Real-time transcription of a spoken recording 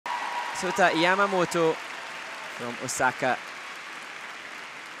Sota Yamamoto from Osaka.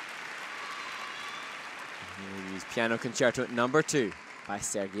 Here is Piano Concerto number 2 by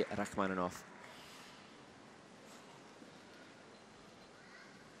Sergei Rachmaninoff.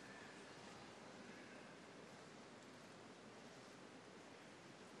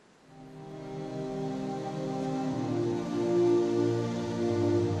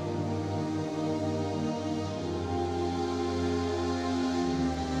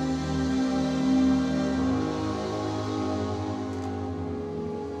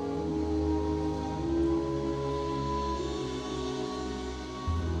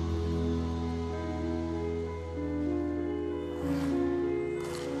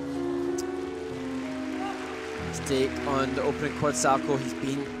 Mistake on the opening quad salcho. He's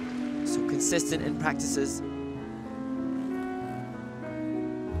been so consistent in practices.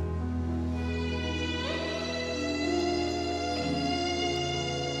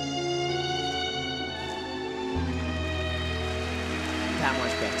 That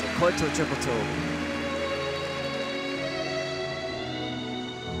much better. Quad toe, triple toe.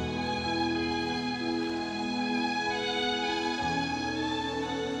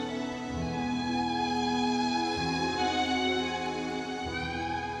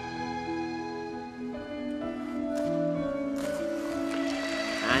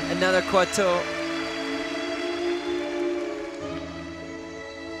 Another quad toe.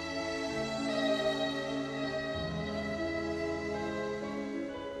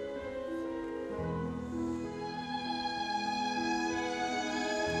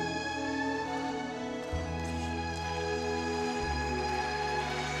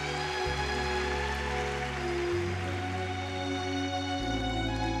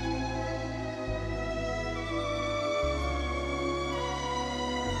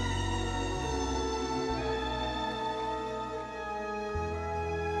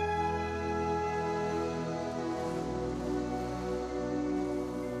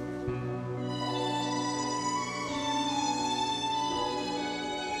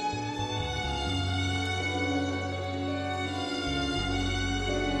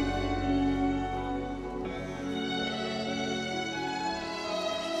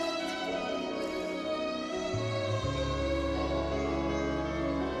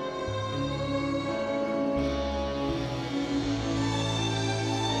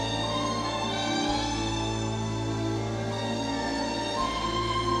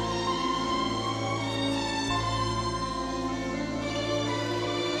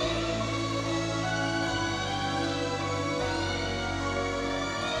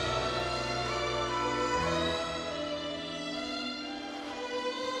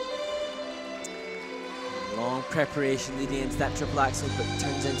 Long preparation leading into that triple axel, but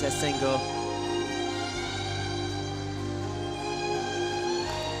turns into a single.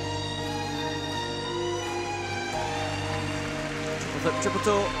 Triple flip, triple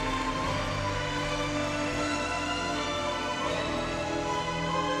toe.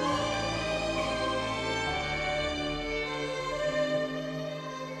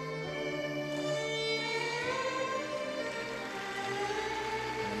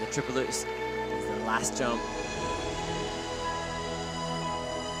 And the triple loops. Last jump.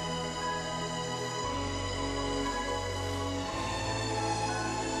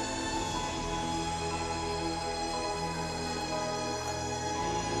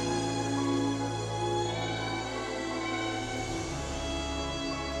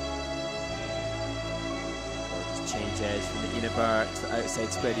 Gorgeous change edge from the inner bar to the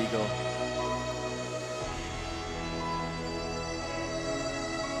outside spread eagle.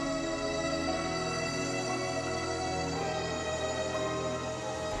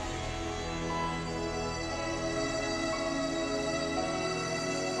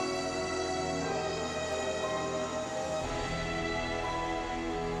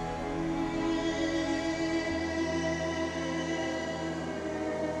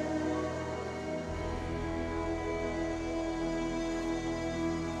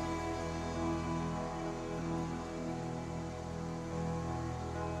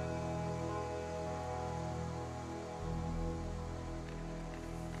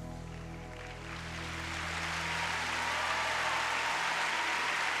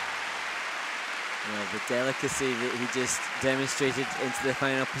 Well, the delicacy that he just demonstrated into the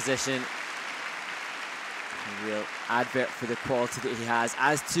final position, a real advert for the quality that he has,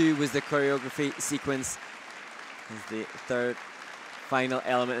 as too was the choreography sequence as the third final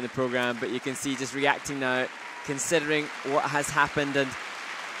element in the program. But you can see just reacting now, considering what has happened and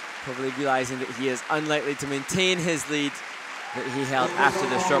probably realizing that he is unlikely to maintain his lead that he held after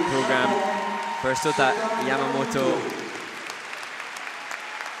the short program for Sota Yamamoto.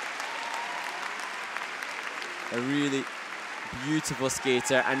 a really beautiful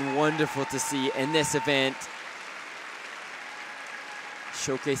skater and wonderful to see in this event,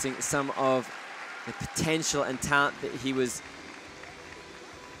 showcasing some of the potential and talent that he was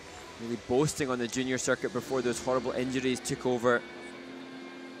really boasting on the junior circuit before those horrible injuries took over.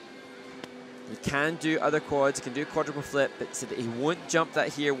 He can do other quads, he can do a quadruple flip, but said that he won't jump that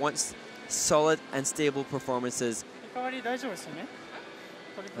here, wants solid and stable performances.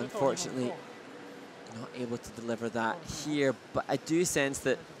 Unfortunately, not able to deliver that here, but I do sense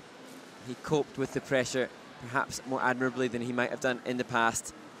that he coped with the pressure perhaps more admirably than he might have done in the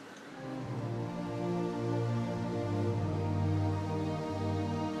past.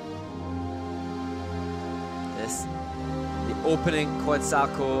 This, the opening quad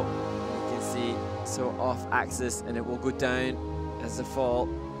salcho, you can see, so off axis, and it will go down as a fall.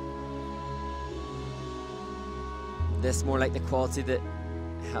 This more like the quality that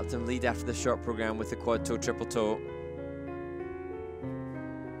helped him lead after the short program with the quad toe, triple toe.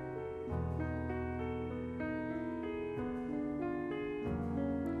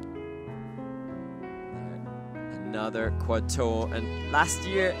 Another quad toe, and last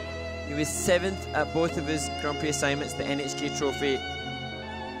year he was 7th at both of his Grand Prix assignments, the NHK Trophy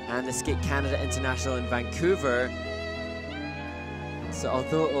and the Skate Canada International in Vancouver. So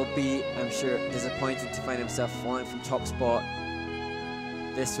although it will be, I'm sure, disappointing to find himself falling from top spot,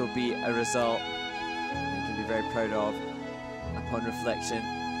 this will be a result he can be very proud of upon reflection.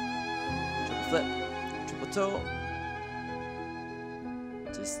 Triple flip, triple toe.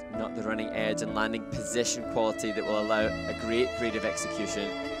 Just not the running edge and landing position quality that will allow a great creative execution.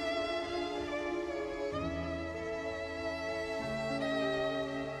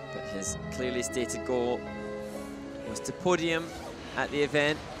 But his clearly stated goal was to podium at the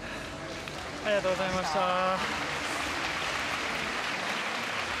event.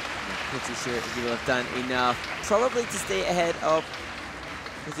 Pretty sure he will have done enough, probably to stay ahead of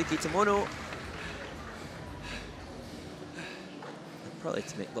Kazuki Tomono. Probably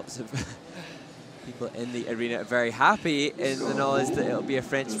to make lots of people in the arena very happy in the knowledge that it'll be a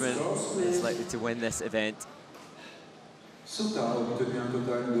Frenchman that's likely to win this event.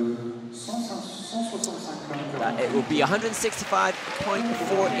 That it will be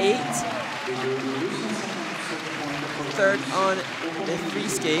 165.48. Third on the free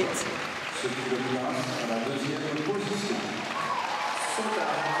skate.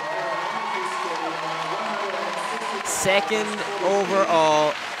 Second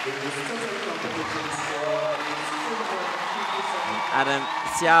overall. Adam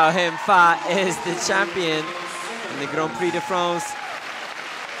Xiao Him Fa is the champion in the Grand Prix de France.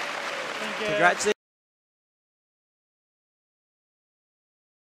 Congratulations.